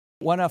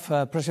One of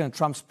President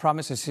Trump's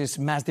promises is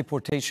mass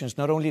deportations,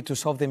 not only to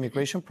solve the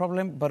immigration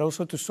problem, but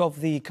also to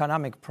solve the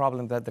economic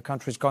problem that the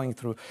country is going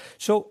through.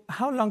 So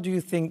how long do you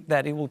think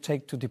that it will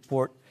take to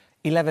deport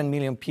 11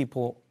 million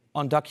people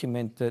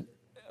undocumented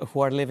who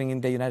are living in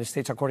the United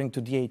States, according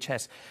to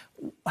DHS?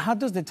 How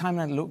does the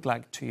timeline look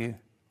like to you?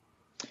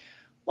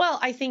 Well,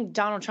 I think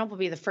Donald Trump will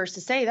be the first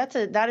to say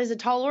that is a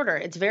tall order.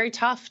 It's very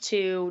tough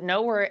to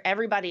know where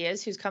everybody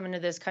is who's come into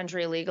this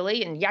country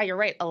illegally. And yeah, you're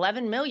right,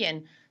 11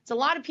 million. It's a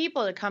lot of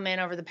people to come in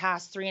over the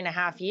past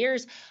 3.5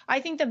 years. I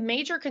think the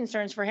major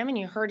concerns for him, and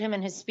you heard him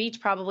in his speech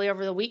probably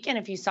over the weekend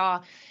if you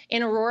saw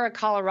in Aurora,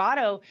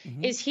 Colorado,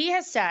 is he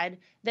has said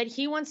that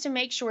he wants to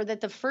make sure that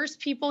the first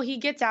people he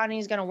gets out, and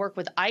he's going to work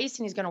with ICE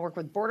and he's going to work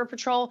with Border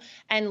Patrol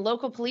and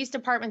local police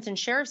departments and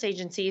sheriff's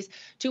agencies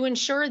to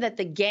ensure that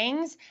the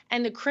gangs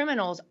and the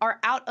criminals are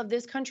out of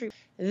this country.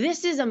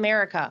 This is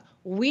America.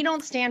 We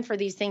don't stand for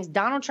these things.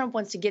 Donald Trump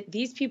wants to get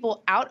these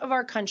people out of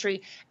our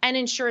country and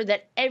ensure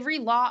that every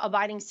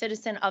law-abiding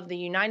citizen of the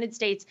United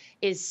States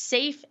is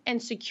safe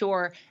and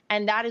secure.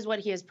 And that is what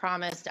he has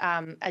promised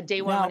at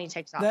day one when he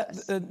takes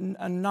office.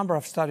 A number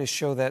of studies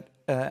show that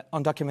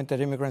undocumented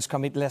immigrants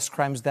commit less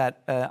crimes than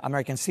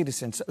American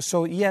citizens.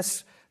 So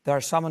yes, there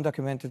are some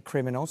undocumented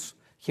criminals.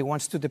 He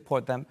wants to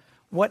deport them.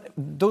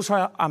 Those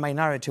are a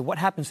minority. What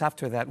happens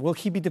after that? Will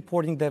he be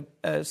deporting the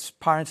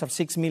parents of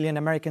 6 million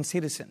American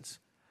citizens?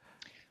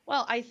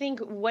 Well, I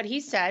think what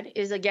he said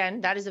is,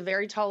 again, that is a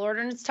very tall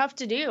order, and it's tough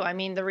to do. I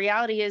mean, the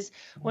reality is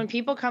when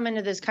people come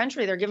into this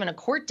country, they're given a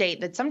court date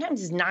that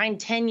sometimes is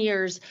 9-10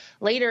 years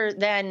later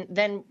than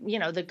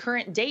the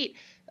current date.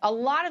 A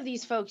lot of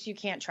these folks you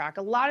can't track.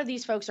 A lot of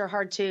these folks are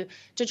hard to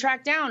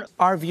track down.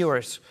 Our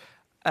viewers,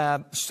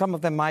 some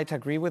of them might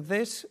agree with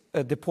this,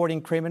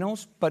 deporting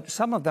criminals, but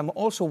some of them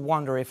also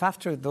wonder if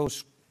after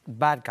those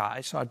bad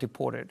guys are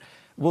deported,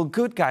 will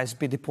good guys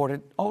be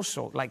deported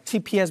also, like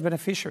TPS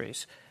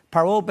beneficiaries,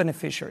 parole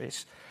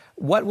beneficiaries?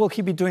 What will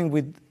he be doing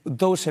with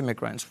those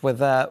immigrants, with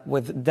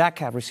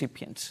DACA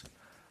recipients?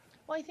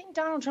 Well, I think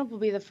Donald Trump will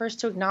be the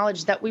first to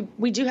acknowledge that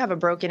we do have a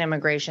broken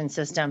immigration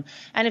system.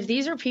 And if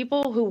these are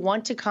people who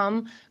want to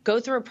come, go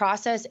through a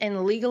process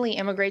and legally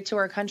immigrate to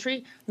our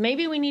country,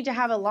 maybe we need to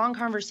have a long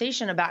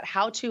conversation about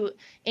how to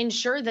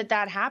ensure that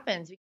that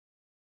happens.